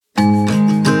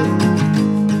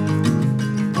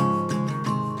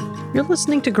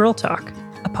listening to Girl Talk,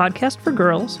 a podcast for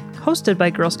girls hosted by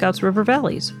Girl Scouts River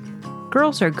Valleys.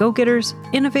 Girls are go-getters,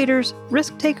 innovators,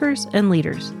 risk-takers, and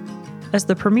leaders. As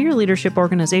the premier leadership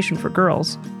organization for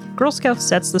girls, Girl Scouts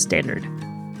sets the standard.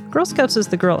 Girl Scouts is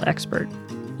the girl expert,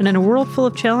 and in a world full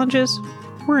of challenges,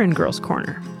 we're in Girls'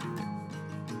 Corner.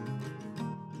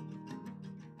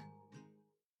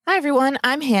 Hi, everyone.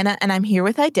 I'm Hannah, and I'm here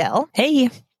with Idel. Hey!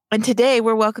 And today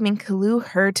we're welcoming Kalu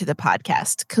Hurd to the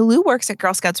podcast. Kalu works at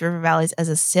Girl Scouts River Valleys as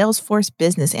a Salesforce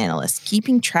business analyst,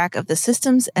 keeping track of the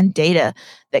systems and data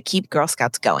that keep Girl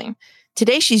Scouts going.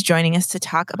 Today, she's joining us to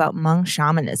talk about Hmong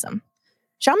shamanism.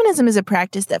 Shamanism is a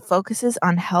practice that focuses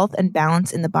on health and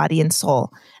balance in the body and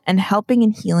soul, and helping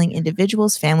and healing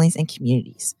individuals, families, and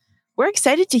communities. We're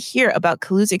excited to hear about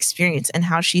Kalu's experience and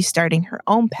how she's starting her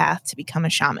own path to become a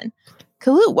shaman.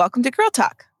 Kalu, welcome to Girl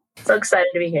Talk. So excited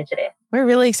to be here today. We're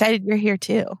really excited you're here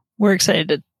too. We're excited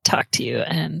to talk to you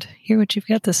and hear what you've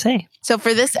got to say. So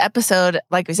for this episode,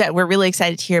 like we said, we're really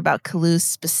excited to hear about Kalu's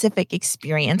specific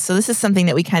experience. So this is something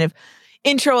that we kind of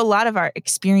intro a lot of our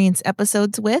experience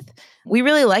episodes with. We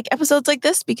really like episodes like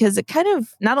this because it kind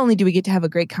of, not only do we get to have a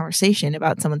great conversation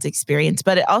about someone's experience,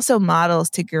 but it also models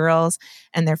to girls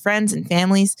and their friends and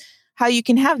families how you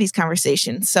can have these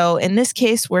conversations. So in this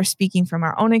case, we're speaking from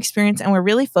our own experience and we're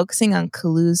really focusing on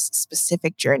Kalu's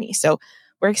specific journey. So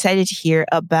we're excited to hear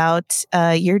about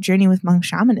your journey with Hmong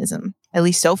shamanism, at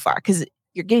least so far, because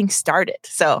you're getting started.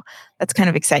 So that's kind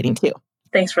of exciting too.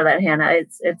 Thanks for that, Hannah.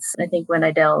 It's. I think when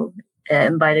Idel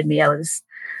invited me, I was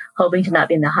hoping to not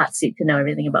be in the hot seat to know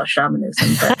everything about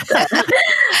shamanism,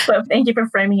 but thank you for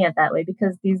framing it that way,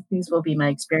 because these will be my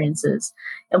experiences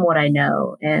and what I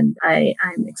know, and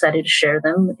I'm excited to share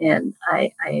them, and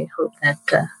I hope that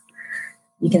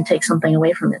you can take something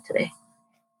away from it today.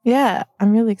 Yeah,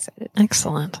 I'm really excited.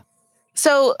 Excellent.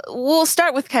 So we'll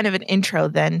start with kind of an intro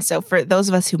then. So for those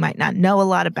of us who might not know a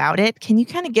lot about it, can you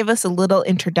kind of give us a little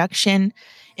introduction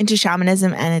into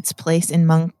shamanism and its place in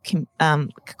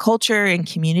Hmong culture and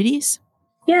communities?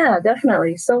 Yeah,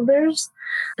 definitely. So there's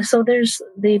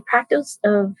the practice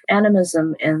of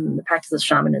animism and the practice of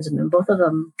shamanism, and both of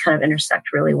them kind of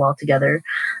intersect really well together.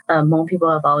 Hmong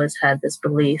people have always had this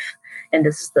belief, and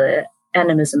this is the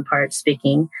animism part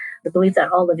speaking, the belief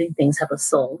that all living things have a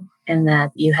soul and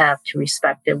that you have to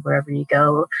respect it wherever you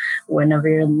go, whenever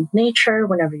you're in nature,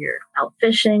 whenever you're out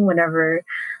fishing, whenever,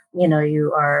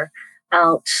 you are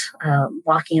out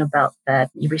walking about, that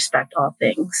you respect all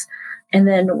things. And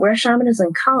then where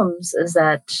shamanism comes is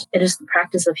that it is the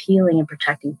practice of healing and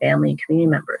protecting family and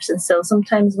community members. And so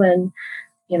sometimes when,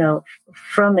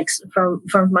 from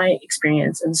my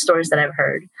experience and stories that I've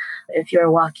heard, if you're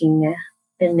walking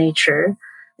in nature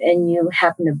and you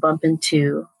happen to bump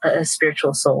into a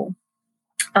spiritual soul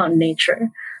out in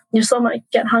nature, your soul might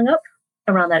get hung up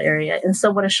around that area. And so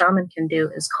what a shaman can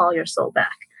do is call your soul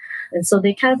back. And so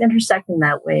they kind of intersect in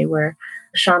that way, where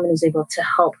a shaman is able to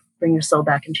help bring your soul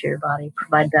back into your body,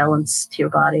 provide balance to your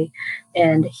body,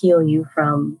 and heal you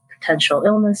from potential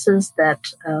illnesses that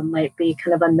might be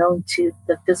kind of unknown to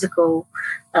the physical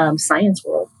science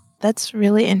world. That's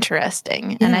really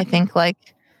interesting. Yeah. And I think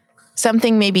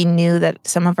something maybe new that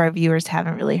some of our viewers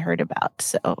haven't really heard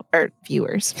about. Or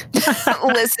viewers,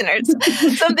 listeners,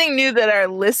 something new that our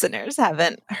listeners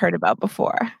haven't heard about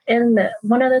before. And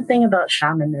one other thing about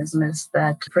shamanism is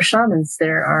that for shamans,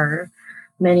 there are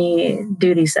many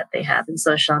duties that they have. And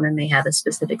so a shaman may have a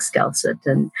specific skill set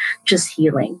and just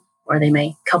healing, or they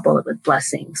may couple it with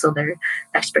blessing. So their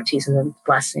expertise is in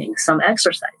blessing. Some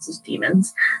exorcises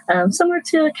demons, similar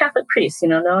to a Catholic priest,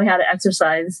 knowing how to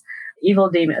exorcise evil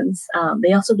demons.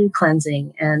 They also do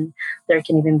cleansing, and there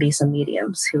can even be some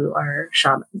mediums who are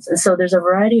shamans. And so there's a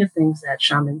variety of things that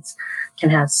shamans can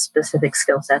have specific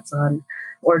skill sets on,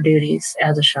 or duties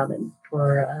as a shaman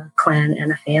for a clan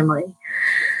and a family.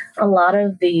 A lot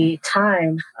of the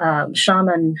time,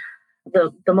 shaman,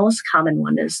 the most common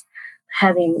one is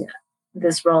having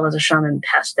this role as a shaman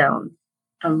passed down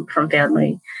from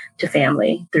family to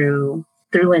family through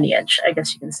lineage, I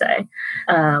guess you can say.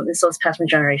 And so it's passed from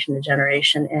generation to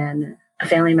generation, and a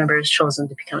family member is chosen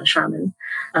to become a shaman.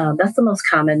 That's the most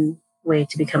common way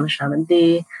to become a shaman.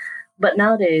 But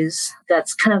nowadays,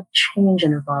 that's kind of changed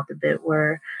and evolved a bit,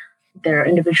 where there are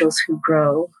individuals who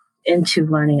grow into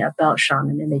learning about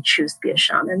shaman and they choose to be a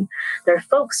shaman. There are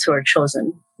folks who are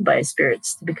chosen by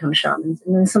spirits to become shamans,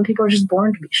 and then some people are just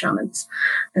born to be shamans.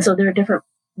 And so there are different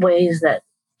ways that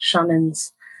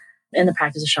shamans and the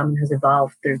practice of shaman has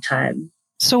evolved through time.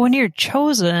 So when you're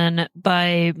chosen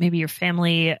by maybe your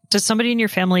family, does somebody in your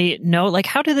family know,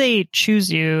 how do they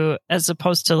choose you as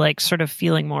opposed to sort of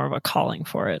feeling more of a calling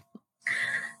for it?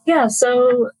 Yeah.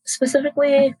 So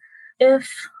specifically,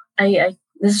 if I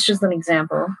this is just an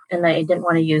example, and I didn't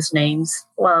want to use names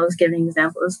while I was giving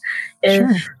examples.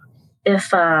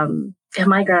 If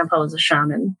my grandpa was a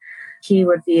shaman, he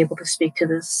would be able to speak to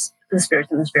the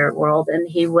spirits in the spirit world, and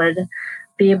he would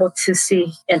be able to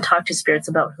see and talk to spirits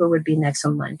about who would be next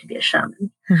in line to be a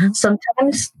shaman. Mhm.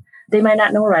 Sometimes they might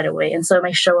not know right away, and so it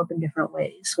might show up in different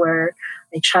ways, where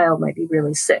a child might be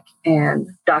really sick and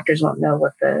doctors won't know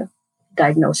what the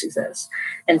diagnosis is.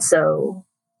 And so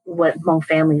what Hmong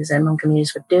families and Hmong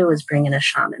communities would do is bring in a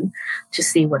shaman to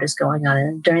see what is going on.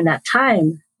 And during that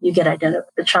time, you get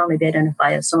the child may be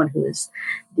identified as someone who is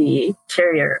the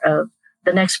carrier of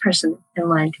the next person in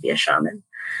line to be a shaman.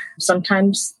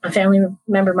 Sometimes a family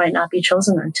member might not be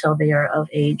chosen until they are of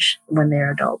age, when they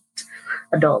are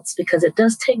adults, because it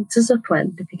does take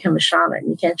discipline to become a shaman.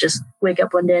 You can't just wake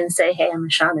up one day and say, "Hey, I'm a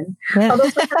shaman." Yeah. Although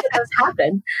sometimes it does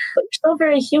happen, but you're still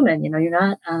very human. You're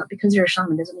not, because you're a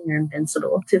shaman doesn't mean you're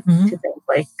invincible to things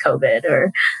like COVID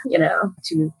or,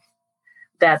 to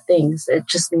bad things. It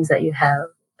just means that you have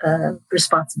a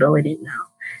responsibility now,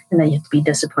 and that you have to be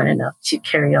disciplined enough to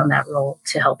carry on that role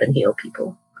to help and heal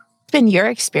people. It's been your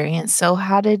experience. So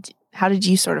how did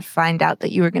you sort of find out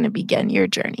that you were going to begin your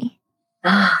journey?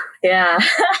 Yeah.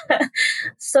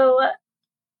 So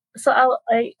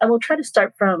I will try to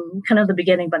start from kind of the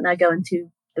beginning, but not go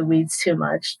into the weeds too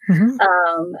much.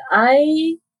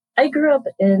 I grew up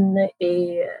in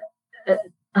a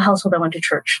household that went to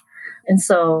church, and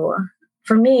so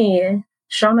for me,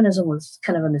 shamanism was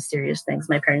kind of a mysterious thing.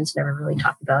 My parents never really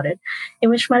talked about it,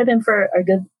 and which might have been for a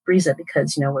good reason,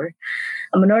 because we're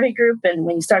a minority group, and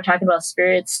when you start talking about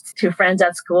spirits to friends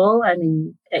at school, I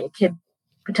mean, it could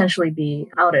potentially be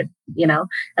outed,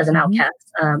 as an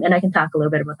outcast. And I can talk a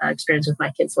little bit about that experience with my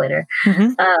kids later.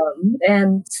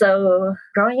 And so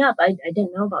growing up, I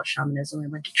didn't know about shamanism. I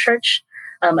went to church.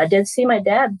 I did see my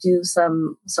dad do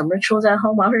some rituals at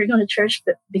home while we were going to church,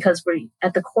 but because we're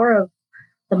at the core of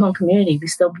the Hmong community, we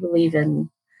still believe in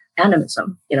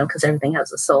animism, because everything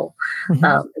has a soul.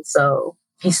 And so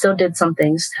he still did some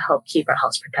things to help keep our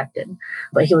house protected,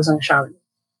 but he wasn't a shaman.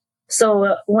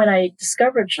 So when I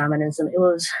discovered shamanism, it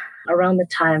was around the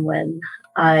time when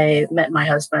I met my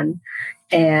husband,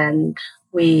 and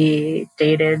we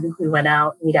dated, we went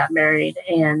out, we got married.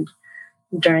 And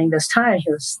during this time,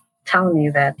 he was telling me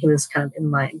that he was kind of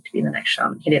in line to be the next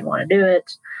shaman. He didn't want to do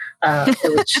it.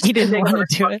 It was just He didn't want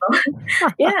to do it.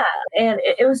 Yeah. And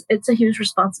it's a huge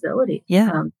responsibility.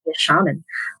 Yeah. To be a shaman.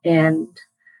 And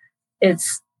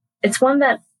it's one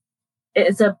that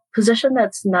it's a position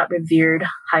that's not revered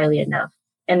highly enough.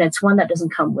 And it's one that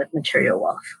doesn't come with material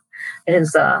wealth. It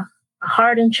is a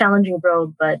hard and challenging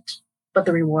road, but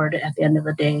the reward at the end of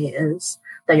the day is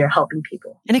that you're helping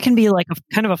people. And it can be like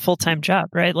kind of a full-time job,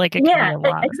 right? Like it can be a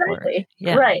lot. Exactly.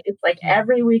 Yeah. Right. It's like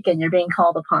every weekend you're being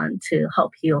called upon to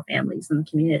help heal families in the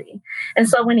community. And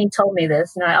so when he told me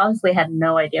this, I honestly had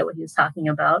no idea what he was talking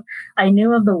about. I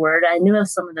knew of the word. I knew of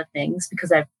some of the things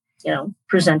because I've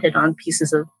presented on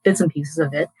bits and pieces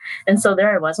of it. And so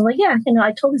there I was. I'm like, yeah,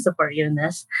 I totally support you in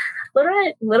this.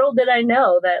 Little did I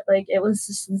know that it was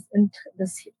just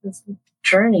this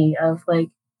journey of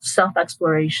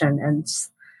self-exploration and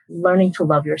learning to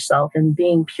love yourself and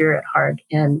being pure at heart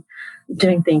and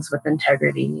doing things with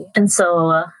integrity. And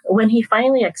so when he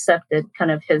finally accepted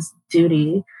kind of his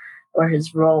duty or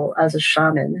his role as a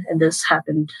shaman, and this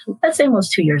happened, I'd say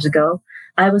almost 2 years ago,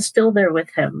 I was still there with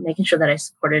him, making sure that I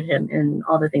supported him in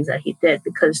all the things that he did,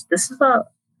 because this is a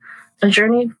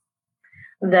journey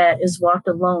that is walked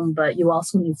alone, but you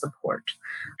also need support.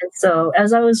 And so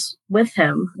as I was with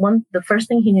him, the first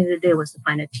thing he needed to do was to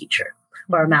find a teacher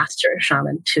or a master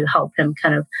shaman to help him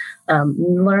kind of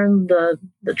learn the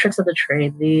tricks of the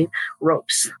trade, the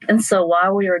ropes. And so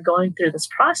while we were going through this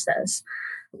process,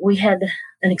 we had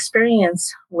an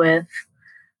experience with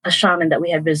a shaman that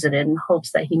we had visited in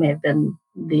hopes that he may have been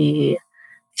the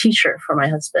teacher for my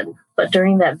husband. But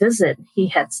during that visit, he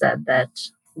had said that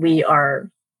we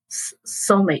are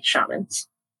soulmate shamans.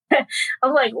 I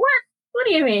was like, what? What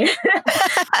do you mean?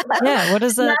 Yeah, what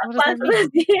does that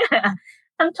mean? Yeah,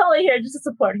 I'm totally here just to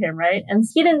support him, right? And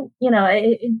he didn't,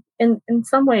 in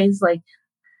some ways,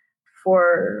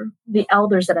 for the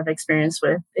elders that I've experienced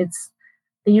with,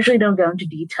 they usually don't go into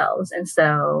details. And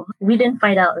so we didn't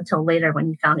find out until later when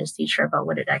he found his teacher about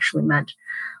what it actually meant.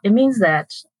 It means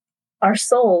that our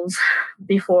souls,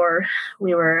 before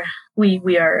we were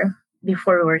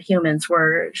humans,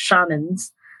 were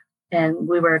shamans, and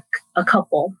we were a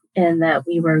couple, and that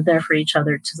we were there for each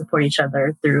other to support each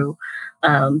other through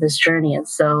this journey. And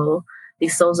so the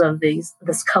souls of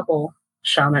this couple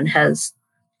shaman has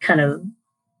kind of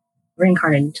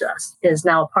reincarnated into us, is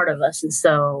now a part of us. And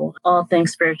so all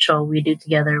things spiritual we do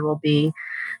together will be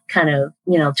kind of,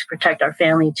 to protect our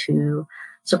family, to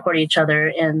support each other,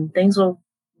 and things will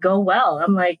go well.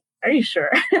 I'm like, are you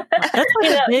sure? That's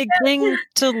like a big thing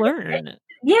to learn.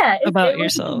 Yeah, about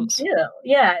yourselves.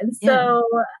 Yeah, and so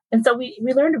we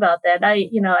learned about that. I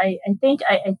think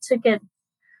I took it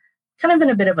kind of in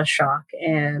a bit of a shock,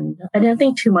 and I didn't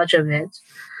think too much of it.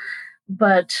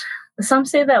 But some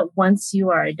say that once you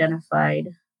are identified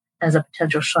as a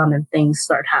potential shaman, things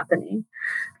start happening.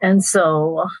 And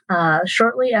so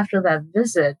shortly after that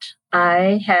visit,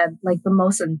 I had like the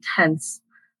most intense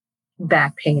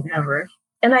back pain ever.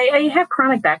 And I have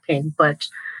chronic back pain, but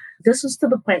this was to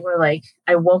the point where like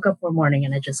I woke up one morning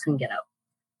and I just couldn't get up.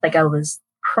 Like I was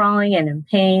crawling and in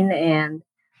pain. And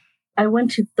I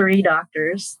went to 3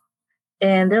 doctors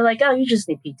and they're like, oh, you just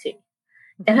need PT.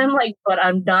 And I'm like, but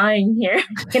I'm dying here.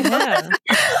 Like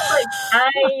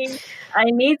I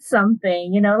need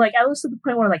something, like I was to the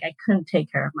point where like I couldn't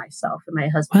take care of myself and my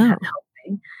husband had to help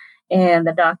me. And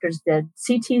the doctors did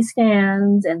CT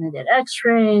scans and they did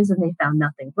x-rays and they found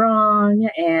nothing wrong.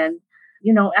 And,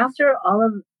 after all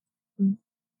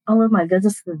of my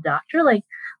visits to the doctor, like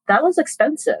that was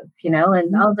expensive, and I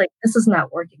was like, this is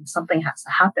not working. Something has to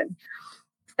happen.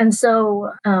 And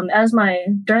so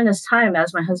during this time,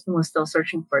 as my husband was still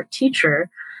searching for a teacher,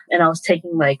 and I was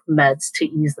taking like meds to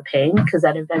ease the pain because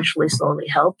that eventually slowly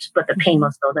helped, but the pain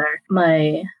was still there.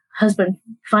 My husband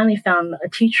finally found a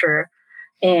teacher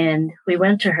and we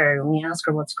went to her and we asked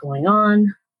her what's going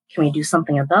on. Can we do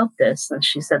something about this? And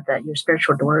she said that your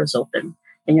spiritual door is open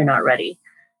and you're not ready.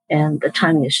 And the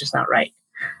timing is just not right.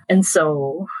 And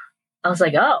so I was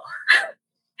like, oh,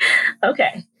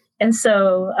 okay. And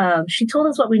so she told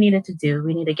us what we needed to do.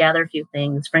 We need to gather a few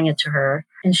things, bring it to her.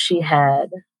 And she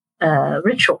had a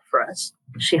ritual for us.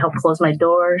 She helped close my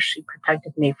door. She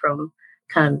protected me from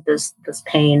kind of this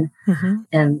pain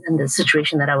and the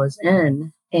situation that I was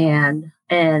in. And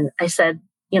I said,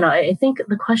 I think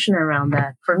the question around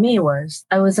that for me was,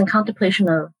 I was in contemplation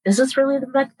of, is this really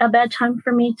a bad time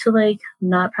for me to like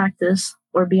not practice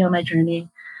or be on my journey?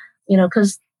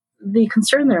 Because the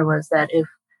concern there was that if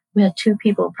we had 2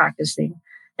 people practicing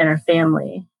in our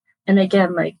family, and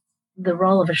again, like the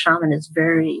role of a shaman is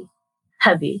very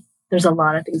heavy. There's a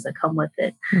lot of things that come with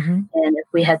it. And if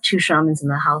we had 2 shamans in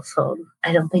the household,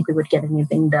 I don't think we would get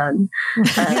anything done.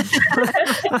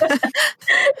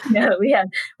 No, we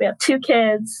have 2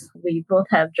 kids. We both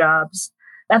have jobs.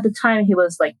 At the time, he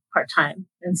was like part-time.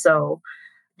 And so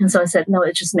I said, no,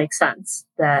 it just makes sense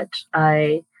that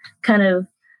I kind of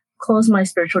close my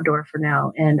spiritual door for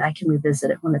now and I can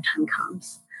revisit it when the time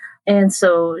comes. And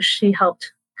so she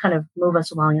helped kind of move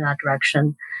us along in that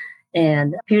direction.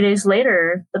 And a few days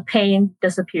later, the pain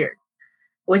disappeared,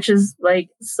 which is like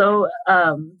it's so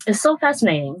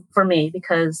fascinating for me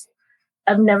because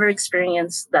I've never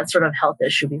experienced that sort of health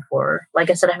issue before.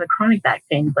 Like I said, I have a chronic back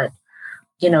pain, but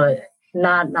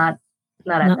not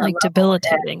like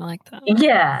debilitating like that.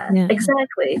 Yeah,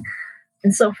 exactly.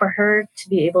 And so for her to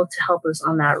be able to help us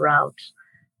on that route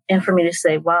and for me to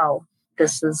say, wow,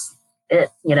 this is it,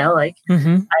 I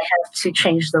have to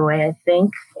change the way I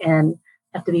think and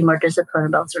have to be more disciplined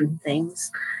about certain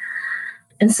things.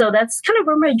 And so that's kind of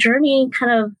where my journey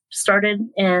kind of started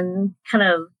and kind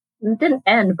of didn't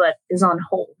end, but is on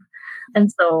hold.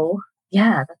 And so,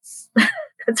 yeah,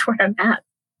 that's where I'm at.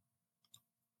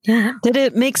 Yeah. Did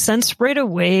it make sense right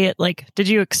away? Like, did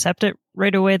you accept it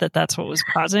right away that that's what was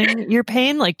causing your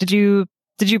pain? Like, did you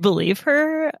believe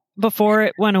her before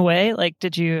it went away? Like, I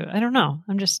don't know.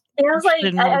 I'm just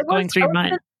going through your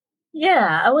mind.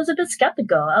 I was a bit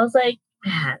skeptical. I was like,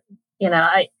 man,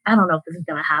 I don't know if this is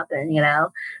going to happen,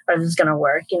 or this is going to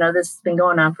work. This has been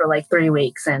going on for like 3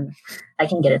 weeks and I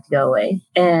can get it to go away.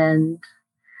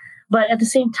 But at the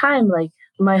same time, like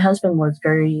my husband was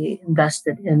very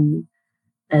invested in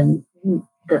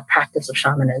the practice of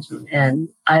shamanism. And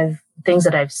things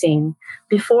that I've seen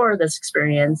before this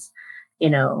experience,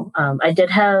 I did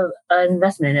have an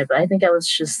investment in it, but I think I was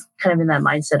just kind of in that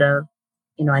mindset of,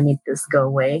 I need this to go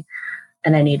away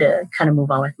and I need to kind of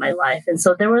move on with my life. And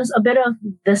so there was a bit of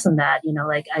this and that,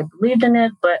 like I believed in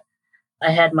it, but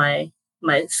I had my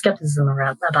skepticism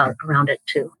around it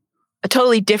too. A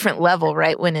totally different level,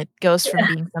 right? When it goes from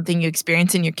being something you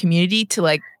experience in your community to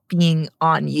like being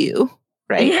on you.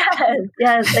 Right?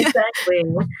 Yes, exactly.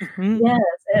 Yes.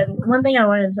 And one thing I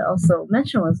wanted to also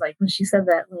mention was like when she said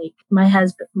that like my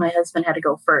husband had to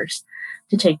go first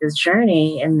to take this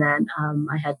journey, and then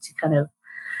I had to kind of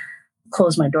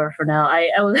close my door for now. I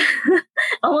was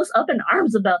almost up in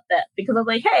arms about that because I was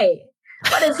like, hey,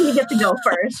 why does he get to go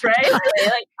first, right?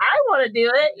 Like, I want to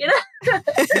do it,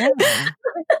 Yeah.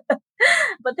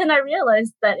 But then I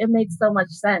realized that it made so much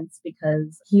sense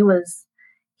because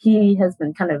he has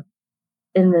been kind of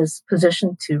in this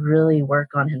position to really work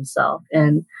on himself.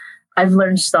 And I've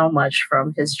learned so much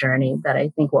from his journey that I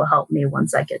think will help me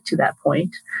once I get to that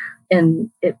point. And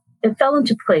it fell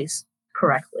into place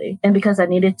correctly. And because I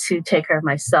needed to take care of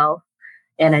myself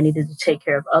and I needed to take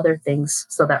care of other things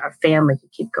so that our family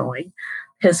could keep going,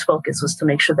 his focus was to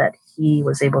make sure that he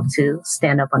was able to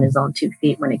stand up on his own 2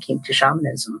 feet when it came to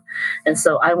shamanism. And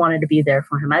so I wanted to be there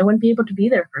for him. I wouldn't be able to be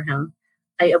there for him.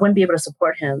 I wouldn't be able to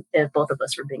support him if both of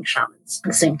us were being shamans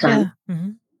at the same time. Yeah. Mm-hmm.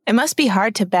 It must be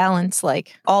hard to balance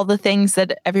like all the things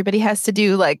that everybody has to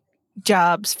do, like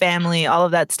jobs, family, all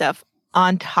of that stuff,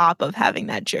 on top of having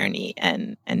that journey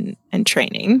and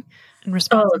training and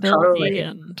responsibility. Oh, totally.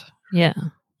 And yeah,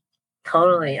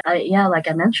 totally. Like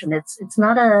I mentioned, it's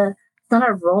not a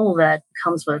role that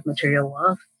comes with material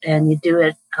wealth, and you do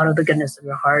it out of the goodness of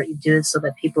your heart. You do it so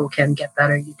that people can get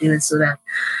better. You do it so that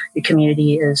your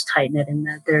community is tight knit and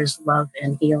that there's love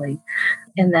and healing,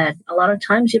 and that a lot of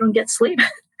times you don't get sleep,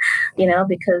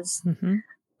 because. Mm-hmm.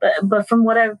 But from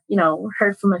what I've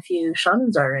heard from a few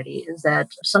shamans already is that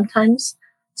sometimes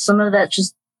some of that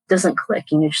just doesn't click,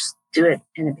 and you just do it,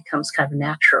 and it becomes kind of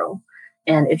natural.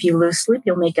 And if you lose sleep,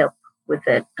 you'll make up with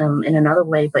it in another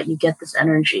way. But you get this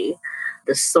energy,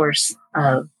 this source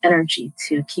of energy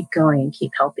to keep going and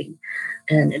keep helping,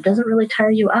 and it doesn't really tire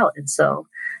you out. And so,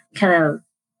 kind of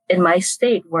in my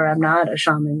state where I'm not a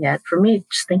shaman yet, for me,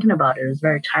 just thinking about it is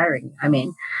very tiring. I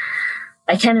mean,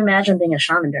 I can't imagine being a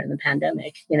shaman during the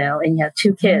pandemic, and you have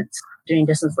 2 kids doing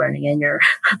distance learning and you're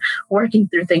working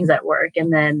through things at work.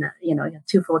 And then, you have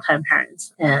 2 full-time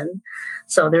parents. And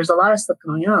so there's a lot of stuff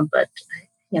going on. But,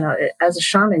 as a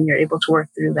shaman, you're able to work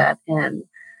through that and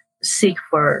seek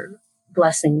for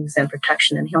blessings and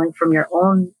protection and healing from your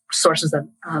own sources of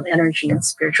energy and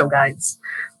spiritual guides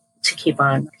to keep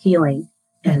on healing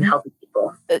and helping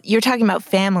people. You're talking about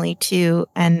family too,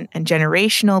 and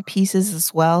generational pieces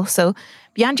as well. So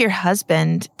beyond your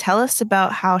husband, tell us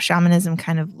about how shamanism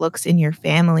kind of looks in your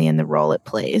family and the role it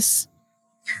plays.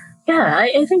 Yeah,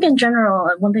 I think in general,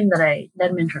 one thing that I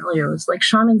mentioned earlier was like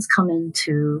shamans come in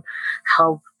to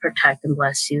help protect and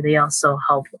bless you. They also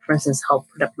help, for instance,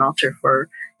 put up an altar for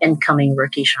incoming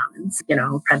rookie shamans,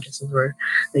 apprentices, or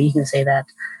you can say that.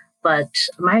 But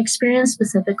my experience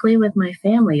specifically with my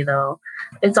family, though,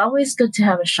 it's always good to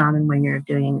have a shaman when you're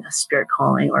doing a spirit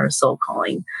calling or a soul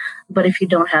calling. But if you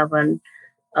don't have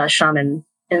a shaman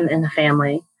in the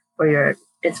family, or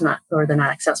they're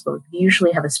not accessible, you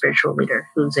usually have a spiritual leader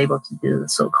who's able to do the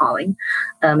soul calling.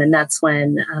 And that's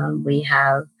when we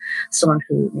have someone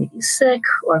who may be sick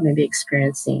or maybe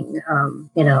experiencing,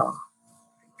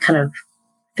 kind of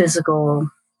physical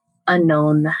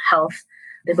unknown health.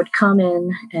 They would come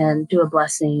in and do a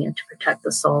blessing and to protect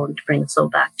the soul and to bring the soul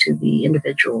back to the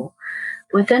individual.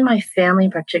 Within my family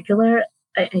in particular,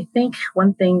 I think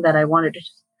one thing that I wanted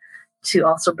to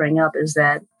also bring up is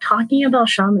that talking about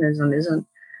shamanism isn't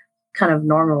kind of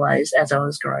normalized as I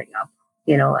was growing up.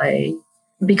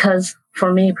 Because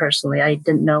for me personally, I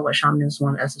didn't know what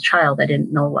shamanism was as a child. I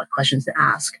didn't know what questions to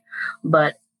ask.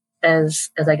 But as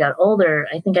I got older,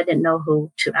 I think I didn't know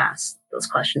who to ask those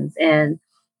questions. And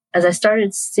as I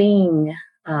started seeing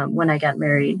when I got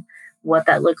married, what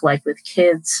that looked like with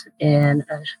kids in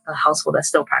a household that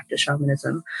still practiced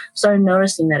shamanism, started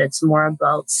noticing that it's more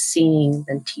about seeing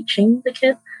than teaching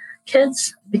the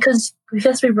kids, because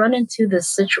we run into this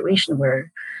situation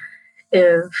where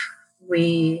if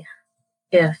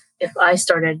I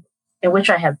started, in which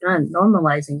I have done,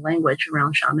 normalizing language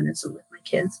around shamanism with my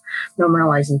kids,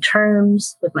 normalizing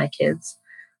terms with my kids,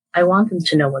 I want them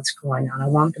to know what's going on. I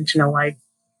want them to know why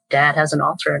Dad has an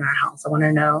altar in our house. I want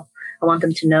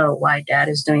them to know why Dad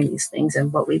is doing these things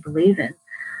and what we believe in.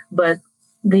 But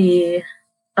the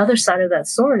other side of that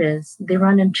sword is they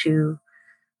run into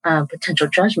potential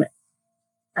judgment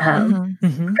from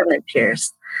their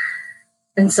peers.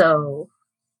 And so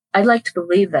I'd like to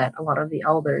believe that a lot of the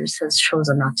elders has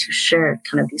chosen not to share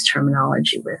kind of these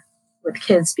terminology with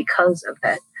kids because of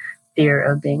that fear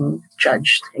of being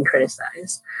judged and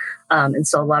criticized. And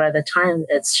so a lot of the time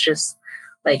it's just,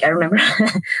 like, I remember,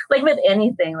 like with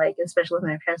anything, like, especially with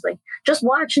my parents, like, just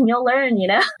watch and you'll learn,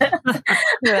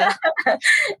 Yeah.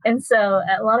 And so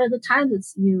a lot of the times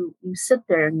it's you sit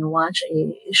there and you watch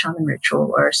a shaman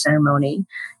ritual or a ceremony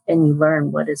and you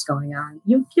learn what is going on.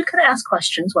 You could ask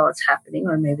questions while it's happening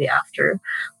or maybe after,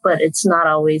 but it's not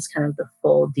always kind of the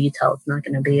full detail. It's not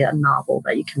going to be a novel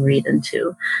that you can read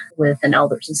into with an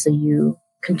elders. And so you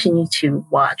continue to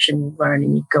watch and you learn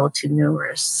and you go to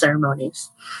numerous ceremonies.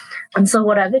 And so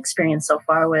what I've experienced so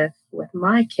far with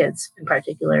my kids in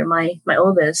particular, my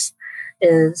oldest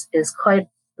is quite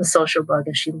the social bug,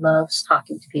 and she loves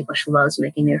talking to people. She loves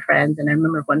making new friends. And I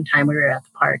remember one time we were at the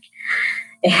park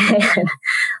and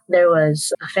there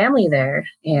was a family there,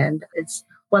 and it's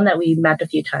one that we met a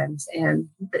few times, and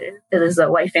it is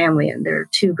a white family, and there are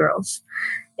two girls,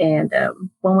 and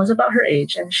one was about her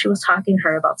age, and she was talking to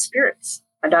her about spirits.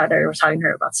 My daughter was talking to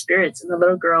her about spirits, and the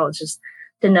little girl just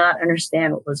did not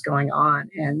understand what was going on,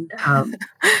 and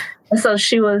so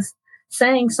she was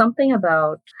saying something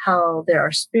about how there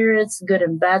are spirits, good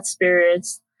and bad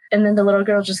spirits, and then the little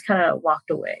girl just kind of walked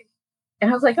away,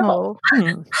 and I was like, oh.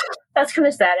 That's kind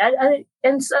of sad.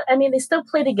 I mean, they still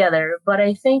play together, but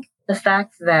I think the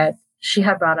fact that she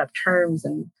had brought up terms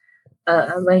and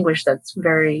a language that's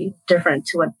very different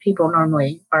to what people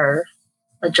normally are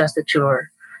adjusted to or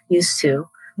used to.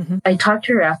 Mm-hmm. I talked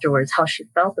to her afterwards how she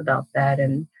felt about that,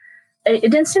 and it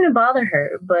didn't seem to bother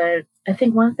her. But I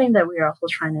think one thing that we're also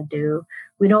trying to do,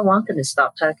 we don't want them to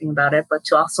stop talking about it, but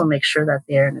to also make sure that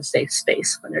they're in a safe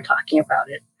space when they're talking about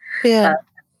it. Yeah.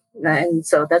 And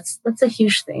so that's a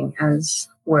huge thing as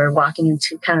we're walking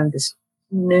into kind of this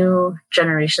new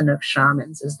generation of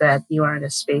shamans, is that you are in a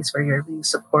space where you're being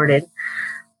supported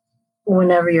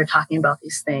whenever you're talking about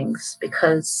these things,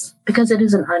 because it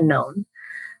is an unknown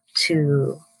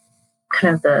to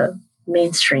kind of the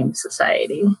mainstream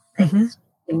society. Mm-hmm.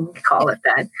 You can call it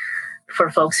that. For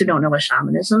folks who don't know what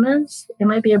shamanism is, it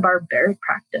might be a barbaric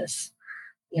practice.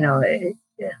 You know,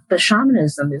 the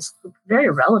shamanism is very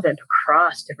relevant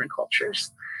across different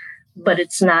cultures, but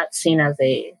it's not seen as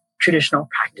a traditional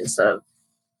practice of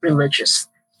religious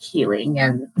healing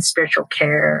and spiritual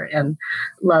care and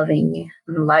loving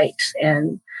and light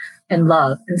and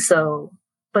love. And so,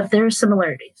 but there are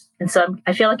similarities. And so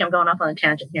I feel like I'm going off on a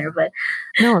tangent here, but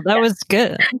no, that was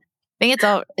good. I think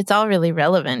it's all really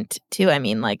relevant too. I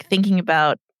mean, like thinking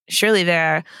about, surely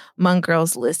there are Hmong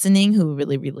girls listening who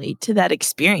really relate to that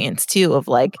experience too, of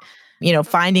like, you know,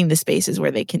 finding the spaces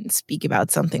where they can speak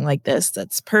about something like this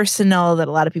that's personal, that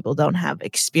a lot of people don't have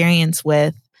experience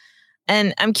with.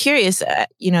 And I'm curious,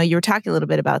 you know, you were talking a little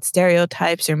bit about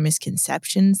stereotypes or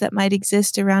misconceptions that might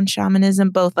exist around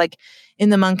shamanism, both like in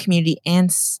the Hmong community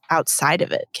and outside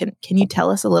of it. Can you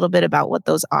tell us a little bit about what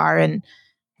those are and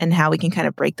how we can kind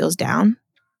of break those down?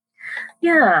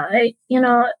 Yeah,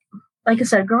 like I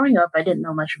said, growing up, I didn't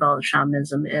know much about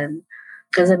shamanism. And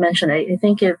as I mentioned, I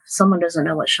think if someone doesn't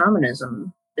know what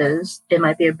shamanism is, it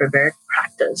might be a barbaric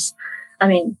practice. I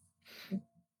mean,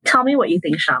 tell me what you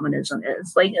think shamanism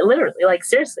is. Like, literally, like,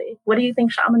 seriously, what do you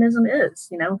think shamanism is?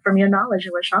 You know, from your knowledge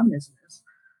of what shamanism is.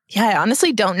 Yeah, I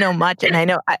honestly don't know much. And I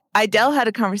know Idell had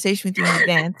a conversation with you in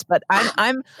advance, but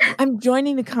I'm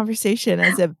joining the conversation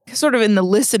as a sort of in the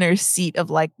listener's seat of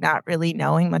like not really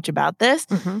knowing much about this.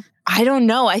 Mm-hmm. I don't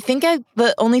know. I think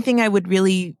the only thing I would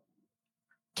really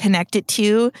connect it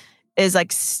to is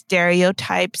like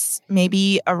stereotypes,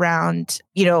 maybe around,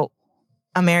 you know,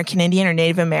 American Indian or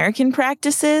Native American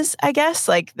practices, I guess.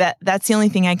 Like that's the only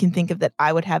thing I can think of that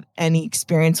I would have any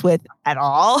experience with at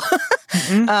all.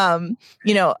 Mm-hmm.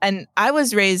 You know, and I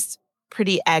was raised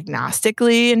pretty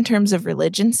agnostically in terms of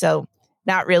religion, so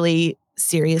not really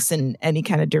serious in any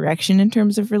kind of direction in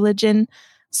terms of religion.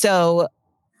 So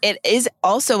it is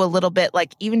also a little bit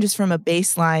like, even just from a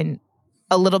baseline,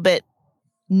 a little bit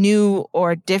new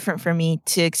or different for me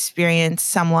to experience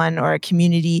someone or a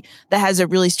community that has a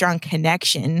really strong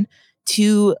connection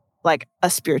to like a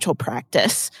spiritual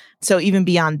practice. So even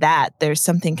beyond that, there's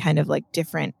something kind of like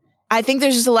different. I think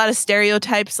there's just a lot of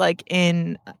stereotypes like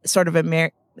in sort of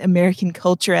American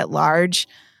culture at large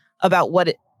about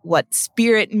what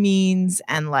spirit means.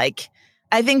 And like,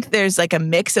 I think there's like a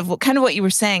mix of what you were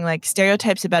saying, like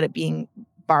stereotypes about it being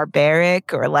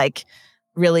barbaric or like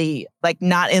really like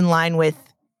not in line with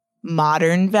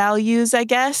modern values, I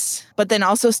guess. But then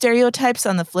also stereotypes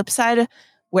on the flip side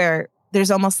where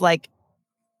there's almost like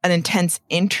an intense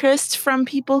interest from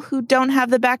people who don't have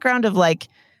the background of like,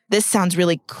 this sounds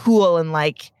really cool and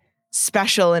like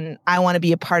special and I want to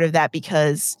be a part of that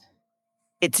because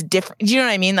it's different. Do you know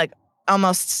what I mean? Like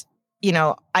almost, you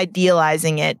know,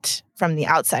 idealizing it from the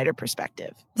outsider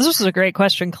perspective. This was a great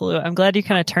question, Kalu. I'm glad you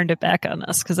kind of turned it back on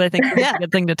us because I think it's a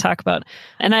good thing to talk about.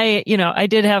 And I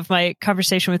did have my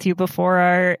conversation with you before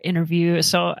our interview,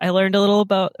 so I learned a little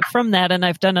about from that, and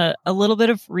I've done a little bit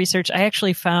of research. I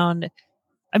actually found,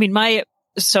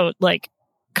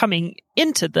 coming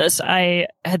into this, I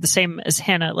had the same as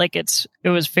Hannah. Like it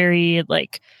was very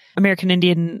like American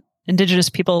Indian indigenous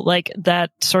people, like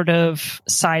that sort of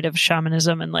side of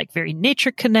shamanism and like very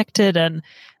nature connected. And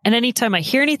anytime I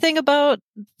hear anything about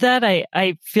that,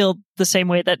 I feel the same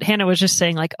way that Hannah was just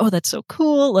saying, like, oh, that's so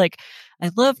cool. Like,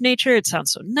 I love nature. It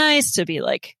sounds so nice to be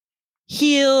like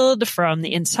healed from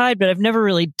the inside, but I've never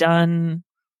really done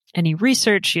any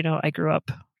research. You know, I grew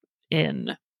up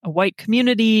in a white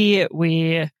community.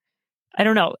 I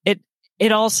don't know.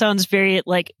 It all sounds very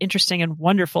like interesting and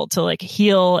wonderful to like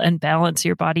heal and balance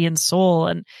your body and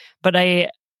soul. But I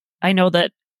know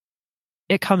that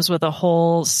it comes with a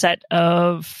whole set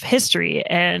of history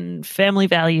and family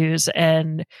values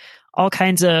and all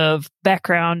kinds of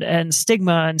background and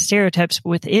stigma and stereotypes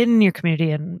within your community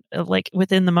and like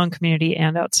within the Hmong community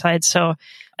and outside. So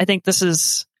I think this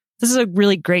is a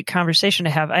really great conversation to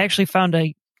have. I actually found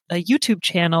a YouTube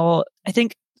channel. I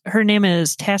think her name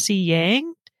is Tassie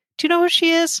Yang. Do you know who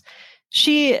she is?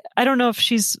 I don't know if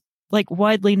she's like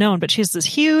widely known, but she has this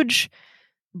huge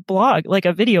blog, like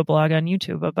a video blog on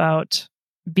YouTube about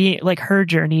being like her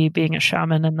journey being a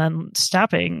shaman and then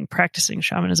stopping practicing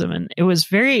shamanism. And it was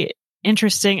very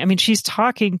interesting. I mean, she's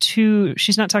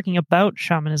not talking about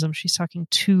shamanism. She's talking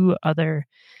to other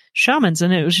shamans.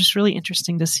 And it was just really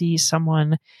interesting to see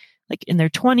someone like in their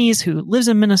 20s who lives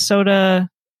in Minnesota,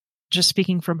 just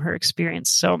speaking from her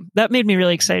experience. So that made me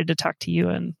really excited to talk to you.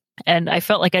 And I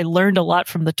felt like I learned a lot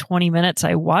from the 20 minutes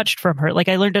I watched from her. Like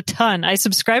I learned a ton. I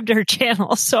subscribed to her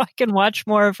channel so I can watch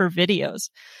more of her videos.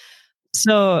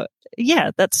 So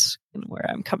yeah, that's where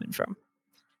I'm coming from.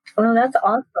 Well, that's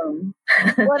awesome.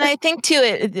 Well, and I think too,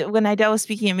 when Idel was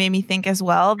speaking, it made me think as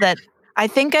well that I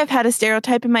think I've had a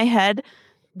stereotype in my head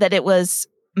that it was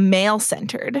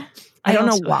male-centered. I don't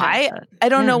know why. I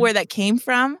don't know where that came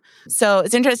from. So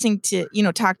it's interesting to,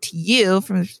 talk to you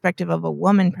from the perspective of a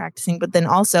woman practicing, but then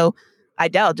also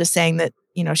Idel just saying that,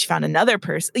 she found another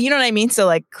person. You know what I mean? So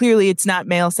like clearly it's not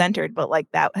male-centered, but like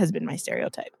that has been my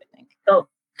stereotype, I think. Oh,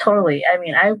 totally. I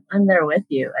mean, I'm there with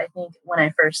you. I think when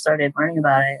I first started learning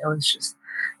about it, it was just,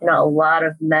 a lot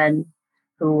of men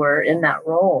who were in that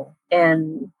role.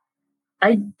 And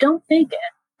I don't think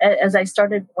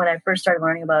when I first started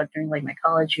learning about it during like my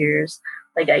college years,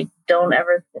 like I don't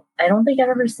think I've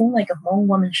ever seen like a Hmong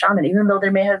woman shaman, even though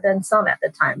there may have been some at the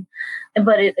time.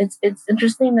 But it's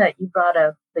interesting that you brought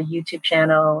up the YouTube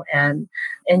channel and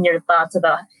your thoughts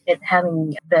about it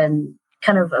having been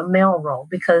kind of a male role,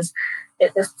 because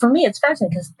for me, it's fascinating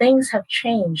because things have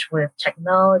changed with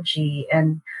technology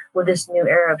and with this new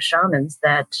era of shamans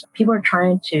that people are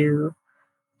trying to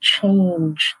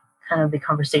change kind of the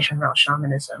conversation around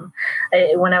shamanism.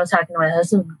 When I was talking to my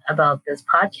husband about this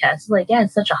podcast, like, yeah,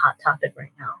 it's such a hot topic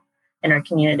right now in our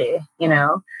community,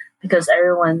 because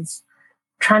everyone's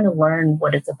trying to learn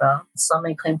what it's about. Some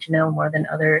may claim to know more than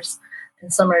others,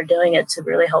 and some are doing it to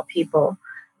really help people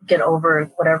get over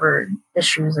whatever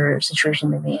issues or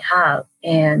situation they may have.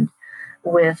 And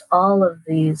with all of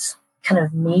these kind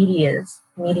of mediums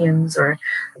or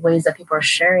ways that people are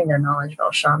sharing their knowledge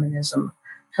about shamanism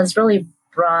has really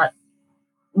brought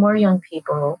more young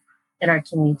people in our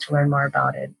community to learn more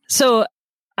about it. So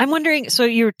I'm wondering, so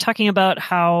you're talking about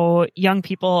how young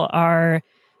people are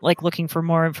like looking for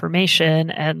more information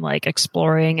and like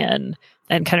exploring and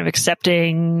kind of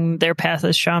accepting their path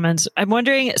as shamans. I'm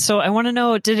wondering, so I want to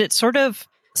know, did it sort of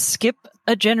skip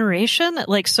a generation?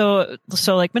 Like, so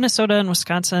like Minnesota and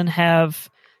Wisconsin have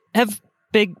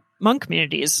big Hmong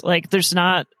communities. Like there's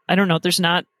not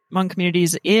Hmong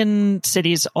communities in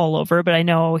cities all over, but I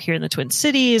know here in the Twin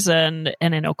Cities and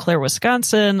in Eau Claire,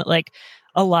 Wisconsin, like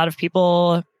a lot of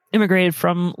people immigrated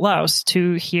from Laos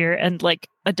to here and like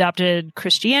adopted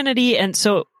Christianity. And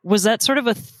so was that sort of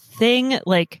a thing?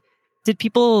 Like, did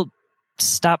people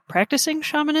stop practicing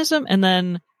shamanism? And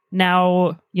then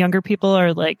now younger people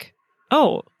are like,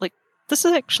 oh, like this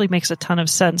actually makes a ton of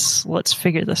sense. Let's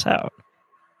figure this out.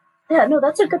 Yeah, no,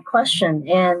 that's a good question.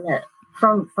 And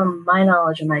from my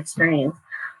knowledge and my experience,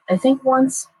 I think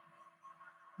once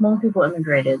Hmong people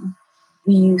immigrated,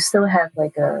 you still had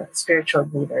like a spiritual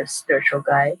leader, spiritual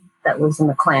guide that was in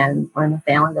the clan or in the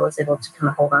family that was able to kind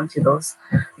of hold on to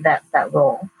that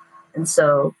role. And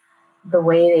so the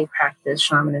way they practice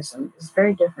shamanism is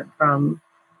very different from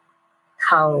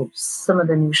how some of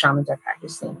the new shamans are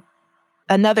practicing.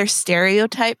 Another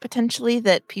stereotype potentially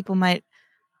that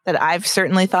I've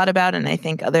certainly thought about, and I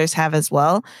think others have as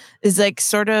well, is like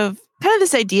sort of kind of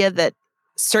this idea that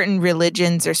certain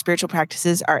religions or spiritual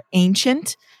practices are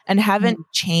ancient and haven't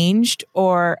changed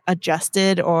or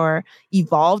adjusted or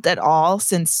evolved at all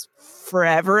since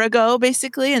forever ago,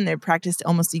 basically, and they're practiced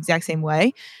almost the exact same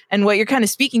way. And what you're kind of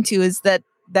speaking to is that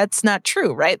that's not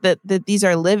true, right? That these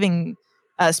are living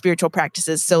spiritual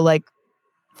practices. So like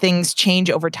things change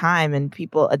over time and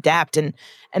people adapt. And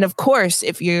of course,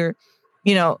 if you're,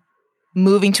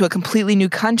 moving to a completely new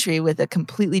country with a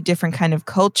completely different kind of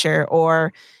culture,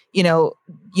 or,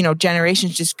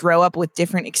 generations just grow up with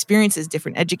different experiences,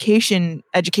 different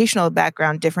educational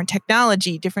background, different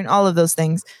technology, different, all of those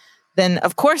things, then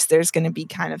of course there's going to be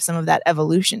kind of some of that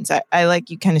evolution. So I like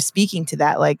you kind of speaking to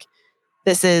that, like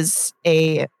this is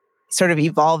a sort of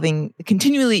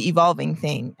continually evolving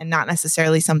thing, and not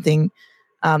necessarily something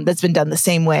that's been done the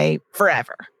same way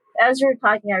forever. As you're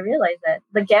talking, I realized that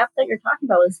the gap that you're talking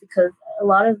about is because a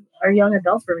lot of our young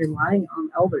adults were relying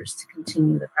on elders to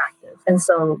continue the practice. And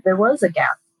so there was a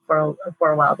gap for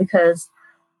a while because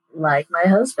like my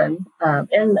husband, he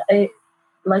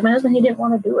didn't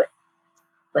want to do it.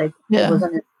 Like, It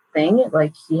wasn't his thing.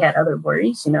 Like, he had other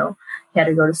worries, He had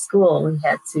to go to school. He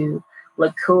had to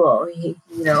look cool.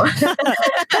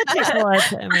 That takes a lot of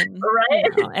time and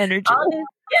energy.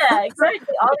 Yeah,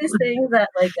 exactly. All these things that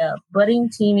like a budding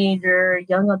teenager,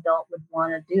 young adult would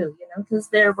want to do, because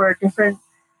there were different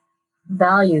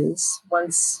values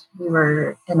once we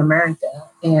were in America,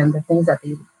 and the things that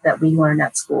we learned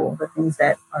at school, the things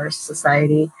that our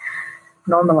society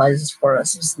normalizes for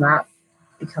us, was not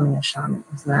becoming a shaman.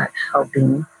 It was not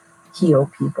helping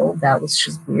heal people. That was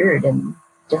just weird and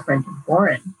different and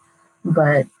foreign.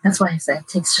 But that's why I say it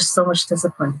takes just so much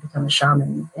discipline to become a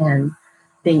shaman, and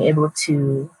being able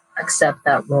to accept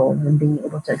that role and being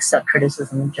able to accept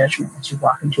criticism and judgment as you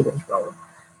walk into those roles.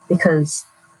 Because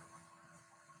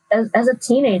as a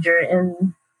teenager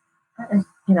in,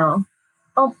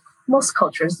 most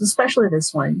cultures, especially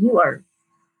this one, you are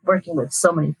working with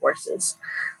so many forces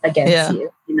against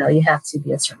you. You have to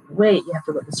be a certain weight, you have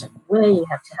to look a certain way, you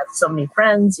have to have so many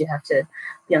friends, you have to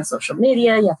be on social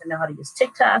media, you have to know how to use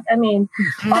TikTok. I mean,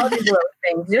 all these little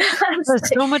things. There's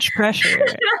so much pressure.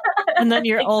 And then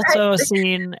you're also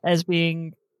seen as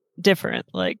being different,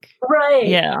 like, right.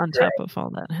 Yeah, on top of all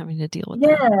that, having to deal with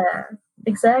that.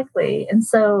 Exactly. And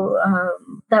so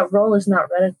that role is not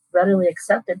readily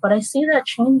accepted. But I see that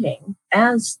changing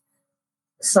as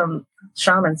some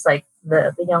shamans, like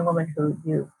the young woman who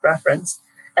you referenced,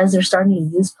 as they're starting to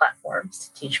use platforms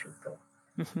to teach people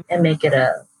and make it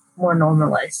a more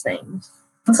normalized thing.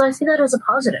 And so I see that as a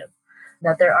positive,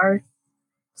 that there are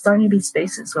starting to be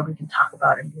spaces where we can talk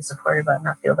about it and be supportive about it, and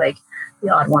not feel like the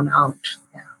odd one out.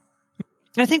 Yeah.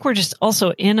 I think we're just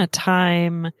also in a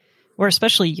time where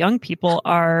especially young people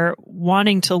are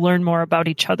wanting to learn more about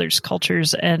each other's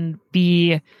cultures and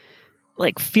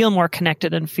feel more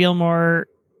connected and feel more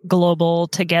global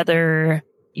together.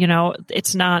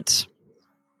 It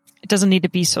doesn't need to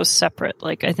be so separate.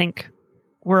 Like, I think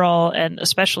we're all, and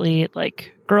especially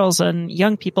like girls and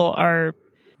young people are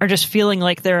just feeling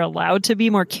like they're allowed to be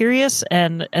more curious,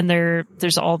 and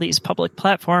there's all these public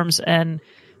platforms, and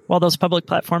while those public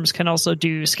platforms can also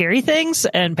do scary things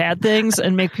and bad things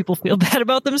and make people feel bad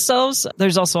about themselves,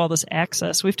 there's also all this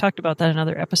access. We've talked about that in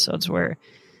other episodes, where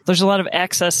there's a lot of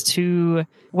access to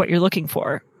what you're looking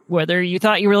for, whether you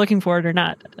thought you were looking for it or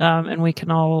not. And we can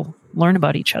all learn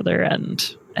about each other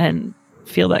and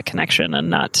feel that connection and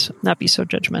not be so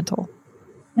judgmental.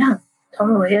 Yeah,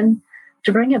 totally. And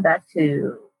to bring it back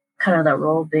to kind of that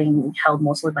role being held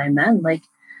mostly by men, like,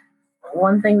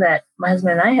 one thing that my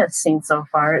husband and I have seen so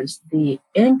far is the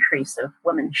increase of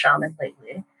women shamans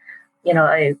lately.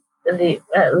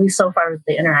 At least so far with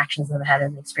the interactions I've had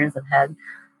and the experience I've had,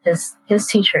 his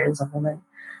teacher is a woman.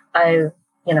 I've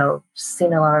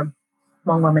seen a lot of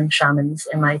Hmong women shamans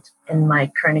in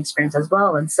my current experience as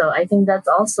well, and so I think that's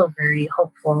also very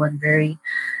hopeful and very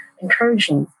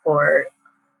encouraging for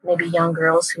maybe young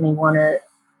girls who may want to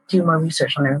do more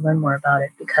research on it or learn more about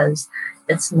it, because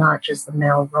it's not just the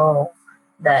male role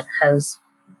that has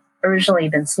originally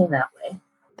been seen that way.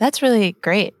 That's really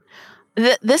great.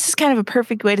 This is kind of a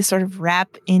perfect way to sort of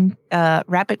wrap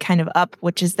it kind of up,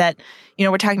 which is that,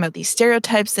 we're talking about these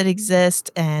stereotypes that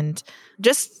exist and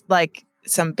just like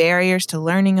some barriers to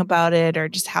learning about it, or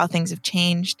just how things have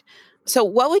changed. So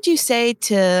what would you say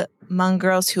to Hmong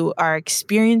girls who are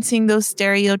experiencing those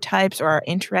stereotypes or are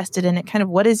interested in it? Kind of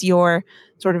what is your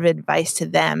sort of advice to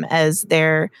them as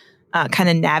they're kind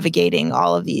of navigating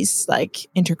all of these like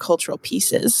intercultural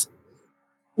pieces?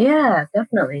 Yeah,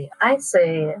 definitely. I'd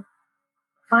say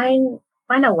find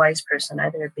a wise person,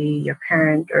 either it be your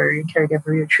parent or your caregiver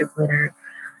or your troop leader,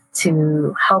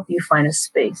 to help you find a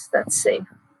space that's safe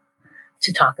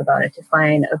to talk about it, to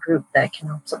find a group that can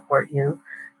help support you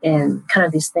in kind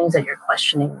of these things that you're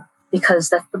questioning, because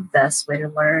that's the best way to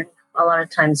learn. A lot of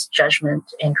times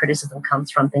judgment and criticism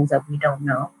comes from things that we don't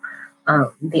know,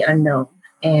 the unknown.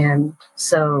 And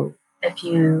so if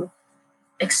you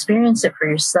experience it for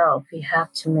yourself, you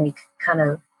have to make kind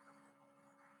of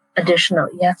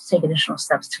you have to take additional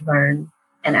steps to learn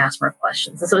and ask more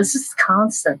questions. And so it's this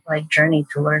constant like journey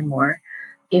to learn more.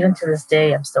 Even to this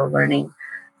day, I'm still learning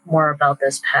more about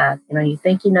this path. You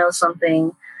think you know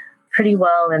something pretty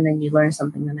well, and then you learn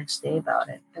something the next day about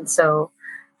it. And so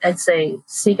I'd say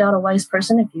seek out a wise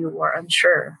person if you are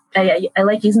unsure. I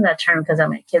like using that term because at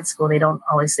my kids' school, they don't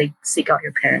always say seek out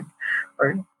your parent,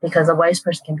 or because a wise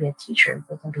person can be a teacher,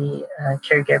 they can be a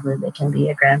caregiver, they can be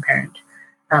a grandparent,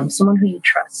 someone who you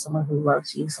trust, someone who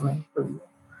loves you, someone who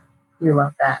you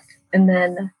love back. And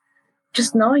then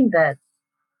just knowing that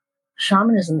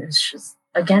shamanism is just,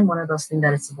 again, one of those things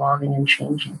that it's evolving and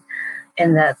changing,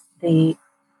 and that the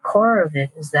core of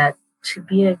it is that to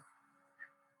be a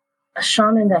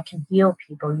shaman that can heal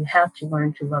people, you have to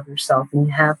learn to love yourself, and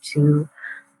you have to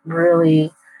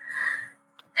really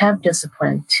have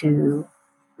discipline to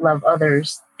love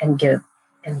others and give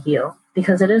and heal,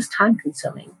 because it is time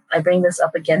consuming. I bring this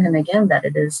up again and again that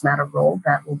it is not a role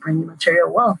that will bring you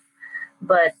material wealth,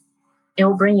 but it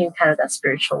will bring you kind of that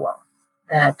spiritual wealth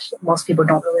that most people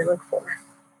don't really look for.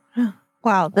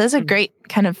 Wow, that's a great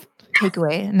kind of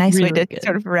takeaway. A nice Really way to good.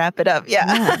 sort of wrap it up.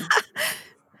 Yeah.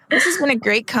 This has been a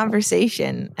great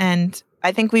conversation, and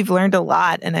I think we've learned a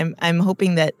lot, and I'm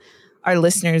hoping that our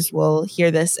listeners will hear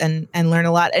this and learn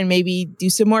a lot, and maybe do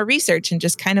some more research and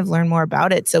just kind of learn more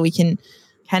about it, so we can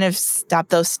kind of stop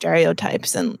those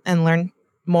stereotypes and learn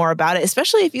more about it,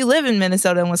 especially if you live in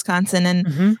Minnesota and Wisconsin,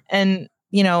 and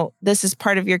this is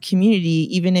part of your community.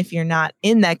 Even if you're not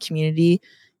in that community,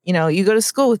 you go to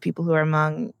school with people who are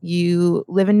Hmong, you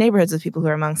live in neighborhoods with people who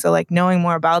are Hmong. So like knowing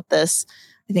more about this,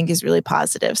 I think, is really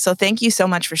positive. So thank you so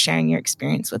much for sharing your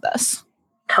experience with us.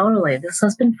 Totally. This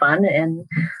has been fun, and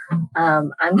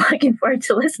I'm looking forward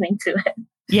to listening to it.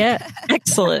 Yeah,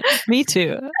 excellent. Me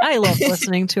too. I love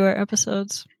listening to our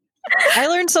episodes. I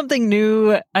learned something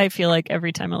new, I feel like,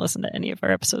 every time I listen to any of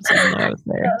our episodes, even though I was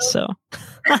there. So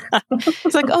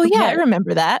it's like, oh yeah, I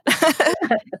remember that.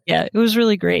 Yeah, it was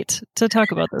really great to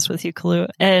talk about this with you, Kalu.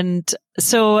 And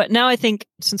so now I think,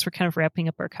 since we're kind of wrapping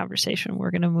up our conversation,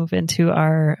 we're going to move into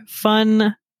our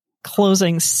fun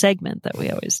closing segment that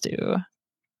we always do.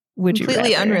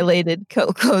 Completely unrelated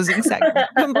closing segment.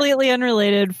 Completely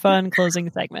unrelated, fun closing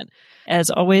segment.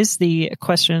 As always, the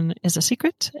question is a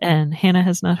secret, and Hannah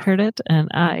has not heard it, and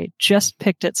I just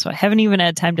picked it, so I haven't even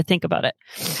had time to think about it.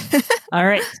 All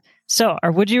right. So,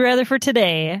 our would you rather for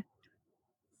today: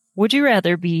 would you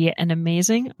rather be an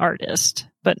amazing artist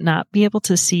but not be able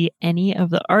to see any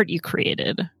of the art you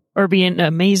created, or be an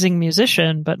amazing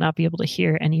musician but not be able to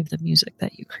hear any of the music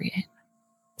that you create?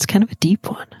 It's kind of a deep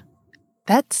one.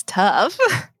 That's tough.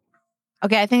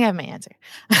 Okay, I think I have my answer.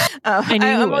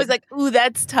 I'm always like, ooh,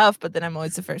 that's tough, but then I'm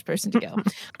always the first person to go.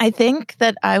 I think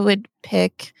that I would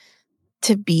pick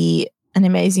to be an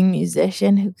amazing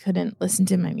musician who couldn't listen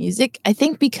to my music. I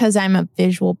think because I'm a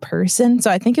visual person, so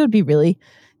I think it would be really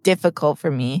difficult for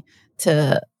me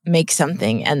to make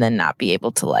something and then not be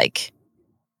able to like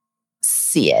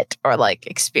see it or like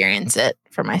experience it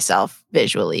for myself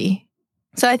visually.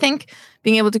 So I think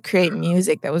being able to create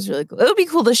music, that was really cool. It would be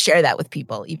cool to share that with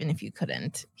people, even if you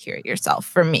couldn't hear it yourself,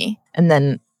 for me. And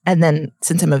then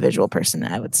since I'm a visual person,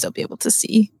 I would still be able to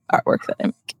see artwork that I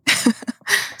make.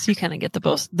 So you kind of get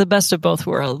the best of both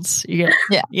worlds. You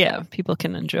get, people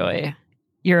can enjoy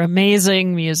your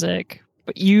amazing music,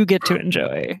 but you get to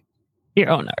enjoy your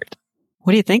own art.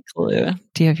 What do you think, Kalu?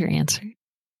 Do you have your answer?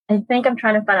 I think I'm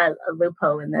trying to find a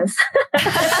loophole in this.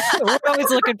 We're always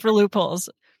looking for loopholes.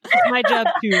 It's my job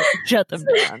to shut them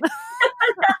down.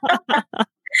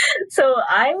 So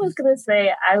I was going to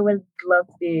say I would love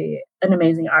to be an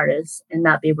amazing artist and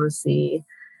not be able to see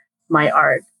my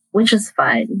art, which is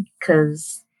fine,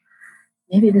 because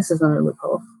maybe this is another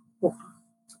loophole.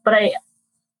 But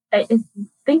I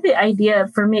think the idea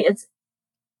for me, it's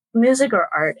music or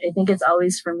art. I think it's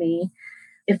always, for me,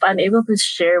 if I'm able to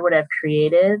share what I've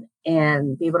created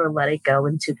and be able to let it go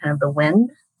into kind of the wind,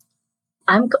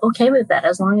 I'm okay with that,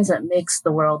 as long as it makes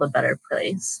the world a better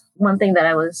place. One thing that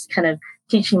I was kind of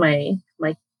teaching my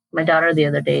daughter the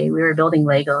other day, we were building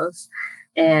Legos,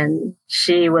 and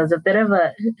she was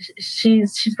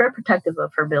she's very protective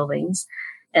of her buildings,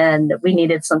 and we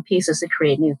needed some pieces to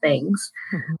create new things.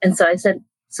 Mm-hmm. And so I said,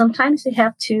 sometimes you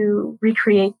have to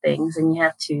recreate things and you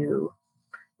have to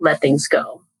let things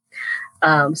go,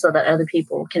 so that other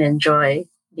people can enjoy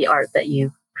the art that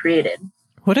you've created.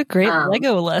 What a great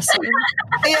Lego lesson.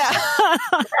 Yeah.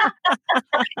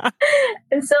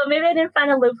 And so maybe I didn't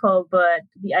find a loophole, but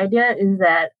the idea is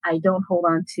that I don't hold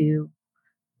on to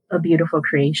a beautiful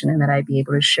creation and that I'd be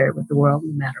able to share it with the world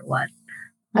no matter what.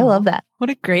 I love that. What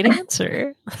a great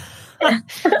answer.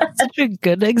 Such a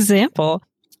good example.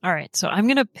 All right. So I'm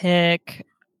going to pick,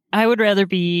 I would rather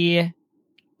be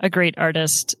a great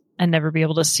artist and never be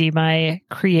able to see my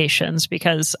creations,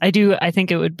 because I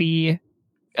think it would be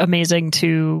amazing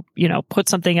to, put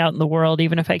something out in the world,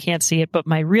 even if I can't see it. But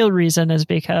my real reason is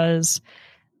because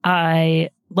I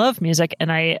love music,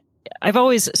 and I've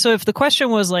always, so if the question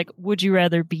was like, would you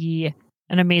rather be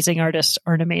an amazing artist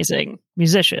or an amazing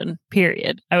musician,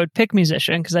 period, I would pick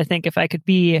musician, because I think if I could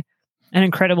be an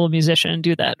incredible musician and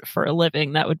do that for a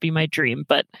living, that would be my dream.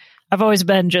 But I've always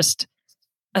been just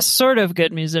a sort of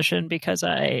good musician because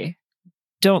I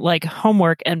don't like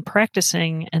homework, and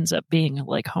practicing ends up being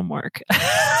like homework.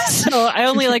 So I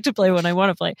only like to play when I want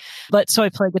to play. But so I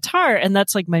play guitar, and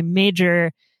that's like my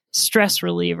major stress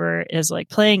reliever, is like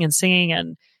playing and singing,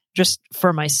 and just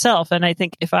for myself. And I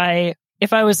think if I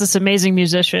was this amazing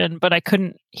musician, but I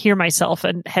couldn't hear myself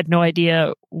and had no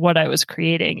idea what I was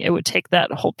creating, it would take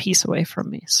that whole piece away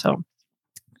from me. So,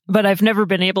 but I've never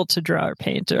been able to draw or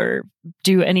paint or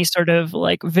do any sort of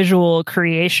like visual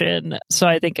creation. So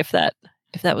I think if that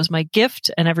was my gift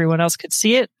and everyone else could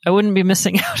see it, I wouldn't be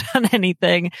missing out on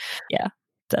anything. Yeah,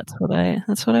 that's what I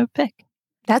would pick.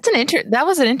 That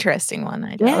was an interesting one.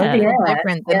 I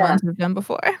different than ones we've done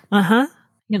before. I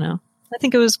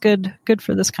think it was good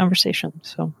for this conversation.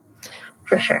 So,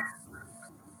 for sure.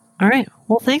 All right.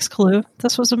 Well, thanks, Kalu.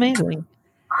 This was amazing.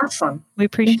 Awesome. We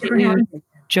appreciate you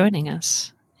joining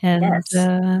us. And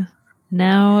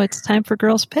now it's time for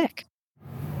Girls Pick.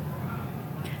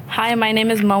 Hi, my name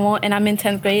is Momo, and I'm in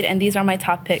 10th grade, and these are my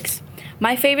top picks.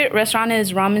 My favorite restaurant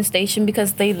is Ramen Station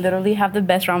because they literally have the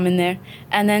best ramen there.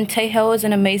 And then Taeho is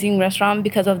an amazing restaurant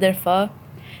because of their pho.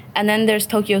 And then there's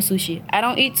Tokyo Sushi. I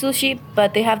don't eat sushi,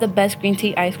 but they have the best green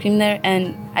tea ice cream there,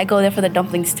 and I go there for the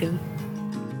dumplings too.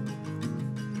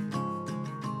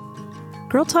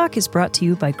 Girl Talk is brought to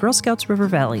you by Girl Scouts River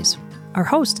Valleys. Our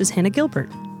host is Hannah Gilbert.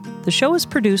 The show is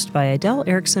produced by Adele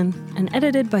Erickson and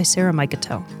edited by Sarah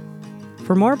Mikatel.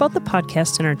 For more about the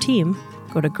podcast and our team,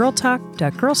 go to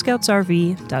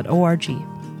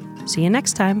girltalk.girlscoutsrv.org. See you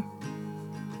next time.